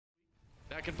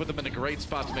That can put them in a great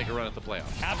spot to make a run at the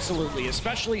playoffs. Absolutely,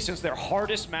 especially since their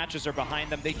hardest matches are behind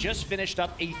them. They just finished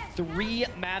up a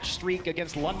 3-match streak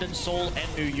against London, Seoul,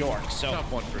 and New York. So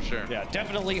tough one for sure. Yeah,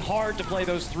 definitely hard to play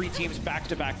those 3 teams back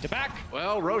to back to back.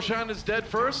 Well, Ryujehong is dead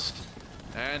first.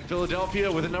 And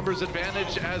Philadelphia with a numbers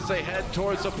advantage as they head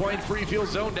towards the point. Free field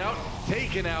zoned out,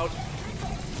 taken out.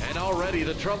 And already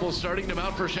the trouble starting to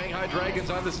mount for Shanghai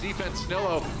Dragons on this defense.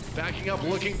 Snillo backing up,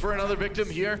 looking for another victim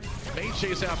here. May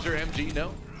chase after MG.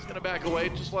 No, he's gonna back away.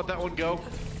 Just let that one go.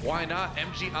 Why not?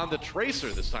 MG on the Tracer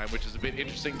this time, which is a bit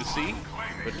interesting to see.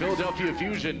 But Philadelphia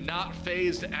Fusion not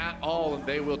phased at all, and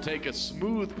they will take a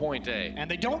smooth point A. And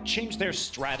they don't change their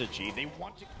strategy. They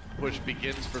want to... Push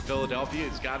begins for Philadelphia.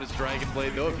 He's got his Dragon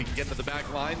Blade though. If he can get into the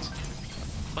back lines,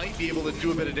 might be able to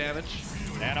do a bit of damage.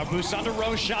 And a boost onto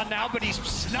Ryujehong now, but he's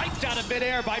sniped out of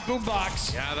midair by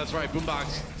Boombox. Yeah, that's right.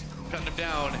 Boombox cutting him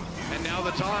down. And now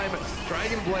the time.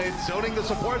 Dragon Blade zoning the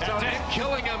supports out and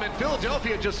killing him. And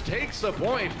Philadelphia just takes the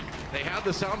point. They have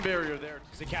the sound barrier there.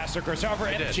 The caster goes over.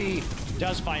 MG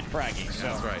does find Fraggy. So.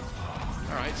 That's right.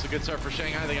 All right, so good start for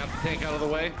Shanghai. They got the tank out of the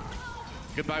way.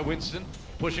 Goodbye, Winston.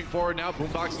 Pushing forward now.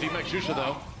 Boombox Team Shusha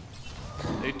though.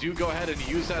 They do go ahead and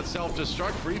use that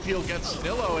self-destruct. Freefield gets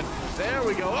Snillo, and there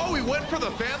we go. Oh, he went for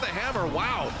the fan the hammer.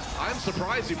 Wow. I'm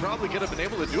surprised he probably could have been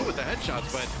able to do it with the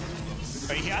headshots,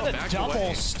 but he had a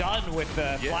double stun with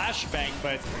the flashbang,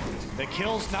 but the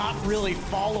kill's not really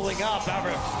following up. However,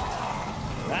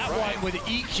 that one with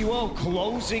EQO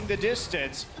closing the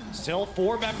distance. Still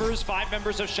 5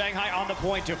 members of Shanghai on the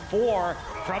point to 4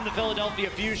 from the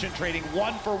Philadelphia Fusion, trading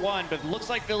 1 for 1, but it looks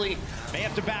like Philly may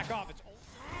have to back off.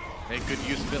 Made good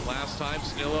use of it last time.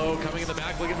 Snillo coming in the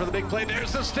back, looking for the big play.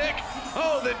 There's the stick.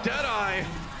 Oh, the Deadeye.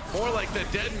 More like the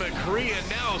dead McCree. And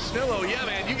now Snillo, yeah,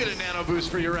 man, you get a nano boost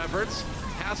for your efforts.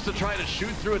 Has to try to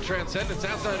shoot through a Transcendence.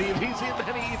 That's not easy. And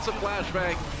then he eats a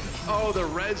flashbang. Oh, the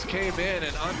res came in,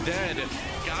 and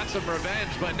Undead got some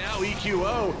revenge. But now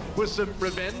EQO with some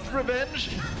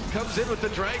revenge comes in with the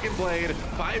Dragon Blade.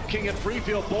 5 King and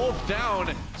Freefield both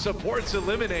down. Supports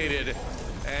eliminated.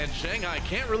 And Shanghai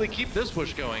can't really keep this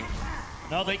push going.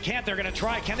 No, they can't. They're going to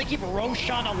try. Can they keep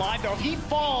Ryujehong alive, though? If he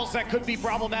falls, that could be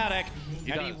problematic.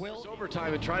 He will. It's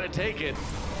overtime and try to take it.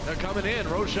 They're coming in.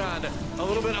 Ryujehong a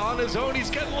little bit on his own. He's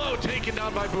getting low, taken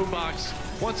down by Boombox.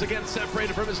 Once again,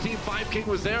 separated from his team. 5 King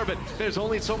was there, but there's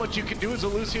only so much you can do as a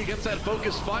Lucio against that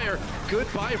focused fire.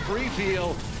 Goodbye,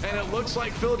 Freefield. And it looks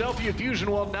like Philadelphia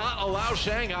Fusion will not allow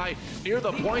Shanghai near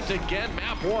the point again.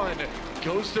 Map 1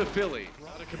 goes to Philly.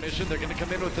 Commission. They're going to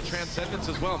come in with the Transcendence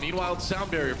as well. Meanwhile, it's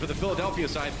sound barrier for the Philadelphia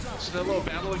side. Snillo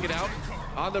battling it out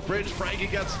on the bridge.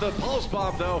 Fraggy gets the pulse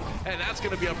bomb though, and that's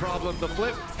going to be a problem. The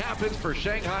flip happens for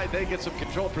Shanghai. They get some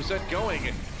control percent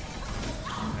going.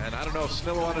 And I don't know if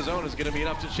Snillo on his own is going to be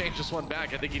enough to change this one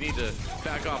back. I think you need to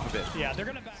back off a bit. Yeah, they're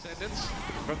going to back. Transcendence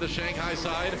from the Shanghai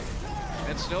side.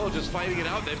 And Snillo just fighting it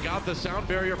out. They've got the sound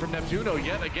barrier from Neptuno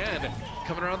yet again.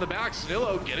 Coming around the back.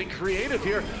 Snillo getting creative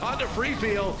here onto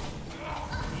Freefield.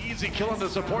 Easy kill on the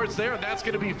supports there, and that's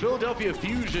going to be Philadelphia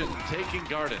Fusion taking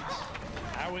Gardens.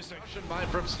 That was action mine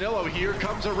from Snillo. Here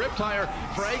comes a Riptire.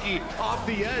 Fraggy off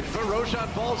the edge, but Ryujehong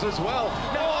falls as well.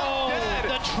 No, dead.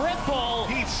 The triple.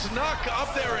 He snuck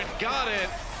up there and got it.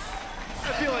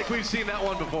 I feel like we've seen that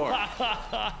one before.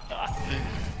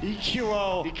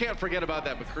 EQO. You can't forget about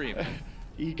that McCree.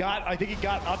 I think he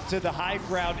got up to the high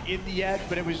ground in the end,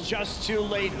 but it was just too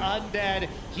late. Undead.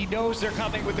 He knows they're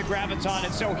coming with the Graviton,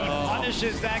 and so he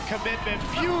punishes that commitment.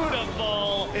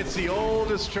 Beautiful. It's the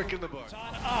oldest trick in the book.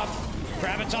 Up.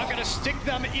 Graviton gonna stick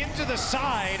them into the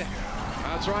side.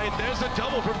 That's right. There's a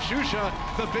double from Shusha.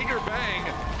 The bigger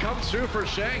bang comes through for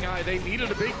Shanghai. They needed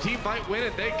a big team fight win,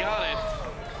 and they got it.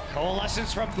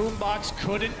 Coalescence from Boombox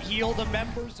couldn't heal the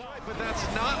members up. But that's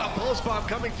not a pulse bomb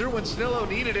coming through when Snillo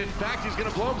needed it. In fact, he's going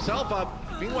to blow himself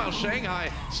up. Meanwhile, Shanghai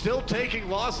still taking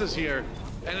losses here.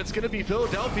 And it's going to be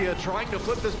Philadelphia trying to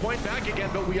flip this point back again,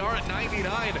 but we are at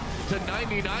 99 to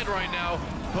 99 right now.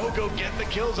 Poco getting the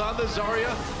kills on the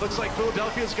Zarya. Looks like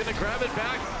Philadelphia's going to grab it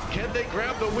back. Can they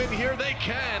grab the win here? They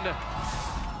can.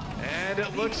 And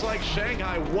it looks like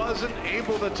Shanghai wasn't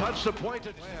able to touch the point.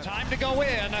 Time to go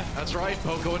in. That's right,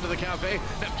 Poco into the cafe.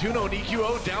 Neptuno and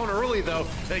EQO down early though.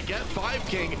 They get 5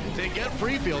 King, they get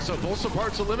Freefield, so both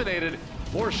supports eliminated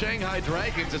for Shanghai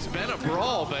Dragons. It's been a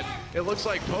brawl, but it looks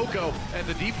like Poco and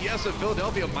the DPS of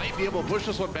Philadelphia might be able to push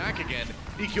this one back again.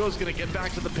 EQO is going to get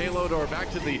back to the payload or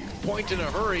back to the point in a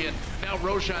hurry, and now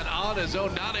Ryujehong on his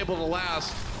own, not able to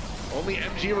last. Only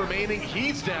MG remaining,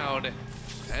 he's down.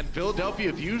 And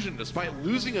Philadelphia Fusion, despite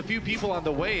losing a few people on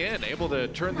the way in, able to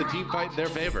turn the team fight in their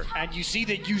favor. And you see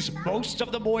they use most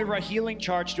of the Moira healing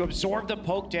charge to absorb the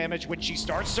poke damage. When she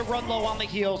starts to run low on the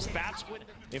heals, that's when,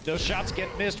 if those shots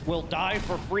get missed, will die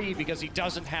for free because he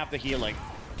doesn't have the healing.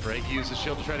 Frankie uses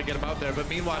shield to try to get him out there, but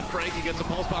meanwhile, Frankie gets a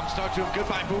pulse bomb stuck to him.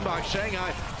 Goodbye, Boombox.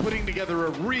 Shanghai putting together a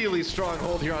really strong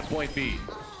hold here on point B.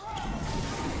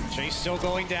 Chase still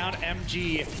going down.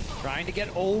 MG trying to get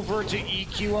over to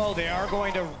EQO. They are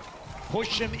going to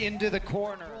push him into the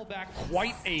corner. Back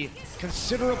quite a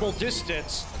considerable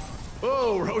distance.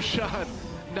 Oh, Roshan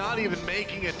not even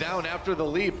making it down after the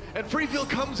leap. And Freefield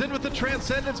comes in with the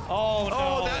Transcendence. Oh, no.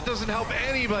 Oh, that doesn't help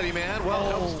anybody, man. Well,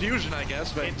 it helps Fusion, I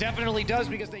guess. But it definitely does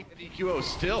because they... EQO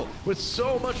still with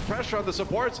so much pressure on the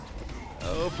supports.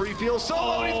 Oh, Freefield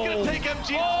solo. He's going to take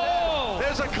MG instead.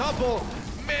 There's a couple.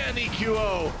 Man,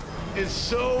 EQO is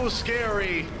so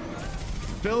scary.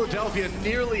 Philadelphia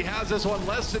nearly has this one,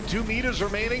 less than 2 meters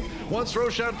remaining. Once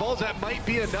Roshan falls, that might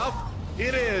be enough.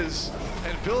 It is.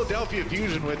 And Philadelphia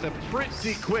Fusion with a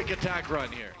pretty quick attack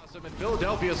run here. And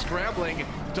Philadelphia scrambling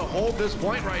to hold this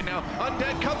point right now.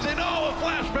 Undead comes in, oh, a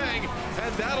flashbang!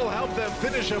 And that'll help them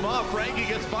finish him off. Frankie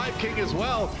gets 5 King as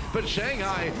well, but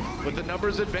Shanghai with the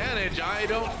numbers advantage. I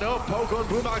don't know if Poco and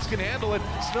Boombox can handle it.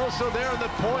 Snow's still there, and the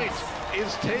point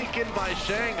is taken by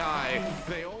Shanghai.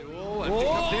 They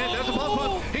and there's a pulse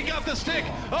bomb. He got the stick.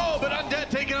 Oh, but Undead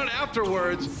taken out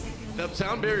afterwards. The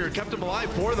sound barrier kept him alive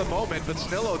for the moment, but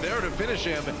Snillo there to finish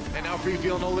him. And now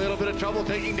Freefield in a little bit of trouble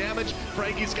taking damage.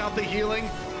 Frankie's got the healing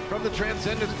from the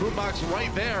Transcendence. Boombox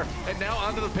right there. And now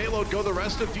onto the payload go the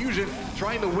rest of Fusion,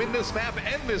 trying to win this map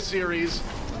and this series.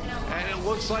 And it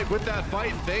looks like with that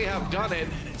fight, they have done it.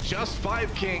 Just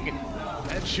 5 King.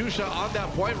 And Shusha on that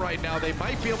point right now. They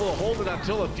might be able to hold it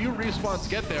until a few respawns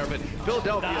get there, but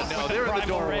Philadelphia, no, they're in the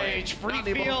doorway.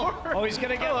 Freefield. Oh, he's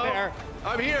gonna get there.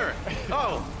 I'm here.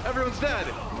 Oh, everyone's dead.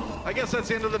 I guess that's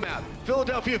the end of the map.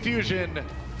 Philadelphia Fusion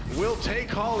will take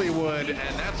Hollywood,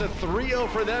 and that's a 3-0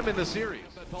 for them in the series.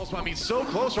 That pulse bomb, he's so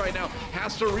close right now,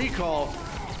 has to recall.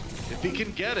 If he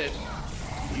can get it,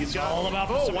 he's got all about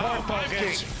the support. Wow, 5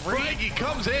 King. Frankie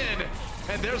comes in.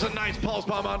 And there's a nice pulse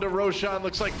bomb onto Roshan.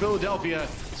 Looks like Philadelphia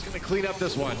is going to clean up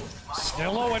this one.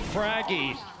 Snillo and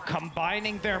Fraggy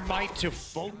combining their might to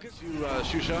focus. To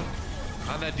Shusha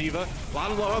on that Diva. A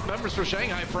lot of low health members for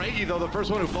Shanghai. Fraggy, though, the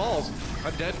first one who falls.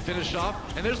 Undead finished off.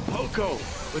 And there's Poco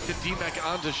with the D-Mech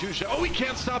onto Shusha. Oh, he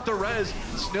can't stop the res.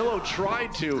 Snillo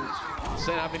tried to.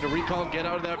 Instead of having to recall and get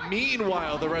out of that.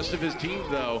 Meanwhile, the rest of his team,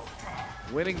 though,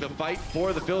 winning the fight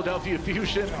for the Philadelphia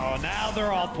Fusion. Oh, now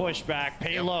they're all pushed back.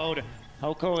 Payload.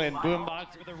 Poco and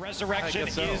Boombox with the resurrection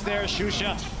is there.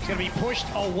 Shusha is going to be pushed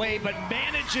away, but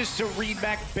manages to read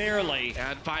back barely.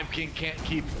 And 5 King can't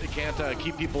keep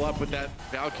people up with that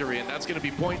Valkyrie, and that's going to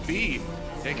be point B,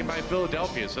 taken by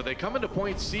Philadelphia. So they come into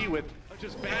point C with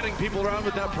just batting people around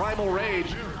with that Primal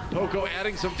Rage. Poco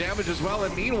adding some damage as well,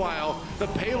 and meanwhile, the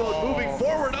payload moving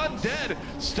forward. Undead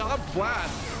stomped flat.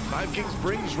 5 Kings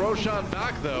brings Roshan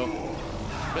back, though.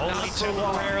 But only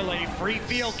temporarily.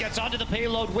 Freefield gets onto the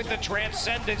payload with the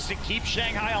Transcendence to keep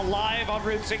Shanghai alive on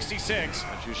Route 66.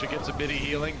 Shusha gets a bit of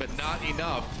healing, but not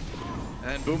enough.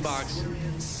 And Boombox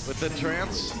with the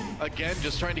Trance, again,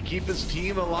 just trying to keep his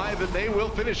team alive, and they will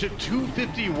finish at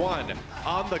 2:51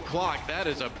 on the clock. That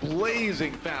is a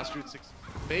blazing fast Route 66.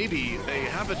 Maybe they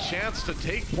have a chance to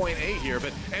take point A here,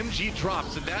 but MG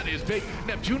drops, and that is big.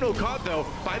 Neptuno caught, though,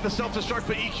 by the self-destruct,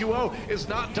 but EQO is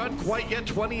not done quite yet.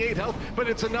 28 health, but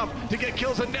it's enough to get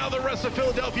kills, and now the rest of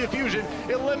Philadelphia Fusion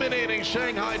eliminating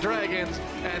Shanghai Dragons,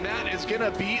 and that is going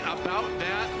to be about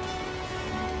that.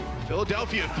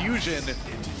 Philadelphia Fusion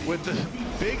with the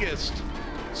biggest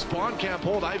spawn camp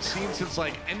hold I've seen since,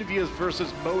 like, Envious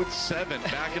versus Mode 7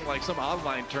 back in, like, some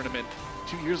online tournament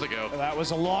 2 years ago. That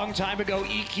was a long time ago.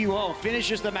 EQO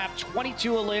finishes the map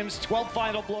 22 limbs, 12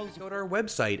 final blows. Go to our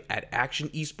website at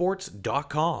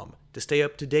actionesports.com to stay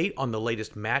up to date on the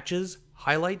latest matches,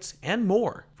 highlights, and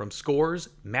more. From scores,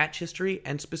 match history,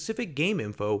 and specific game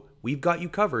info, we've got you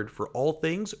covered for all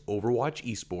things Overwatch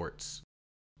esports.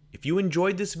 If you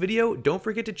enjoyed this video, don't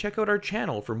forget to check out our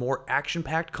channel for more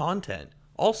action-packed content.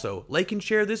 Also, like and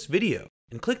share this video,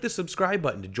 and click the subscribe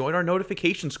button to join our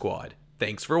notification squad.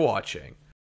 Thanks for watching.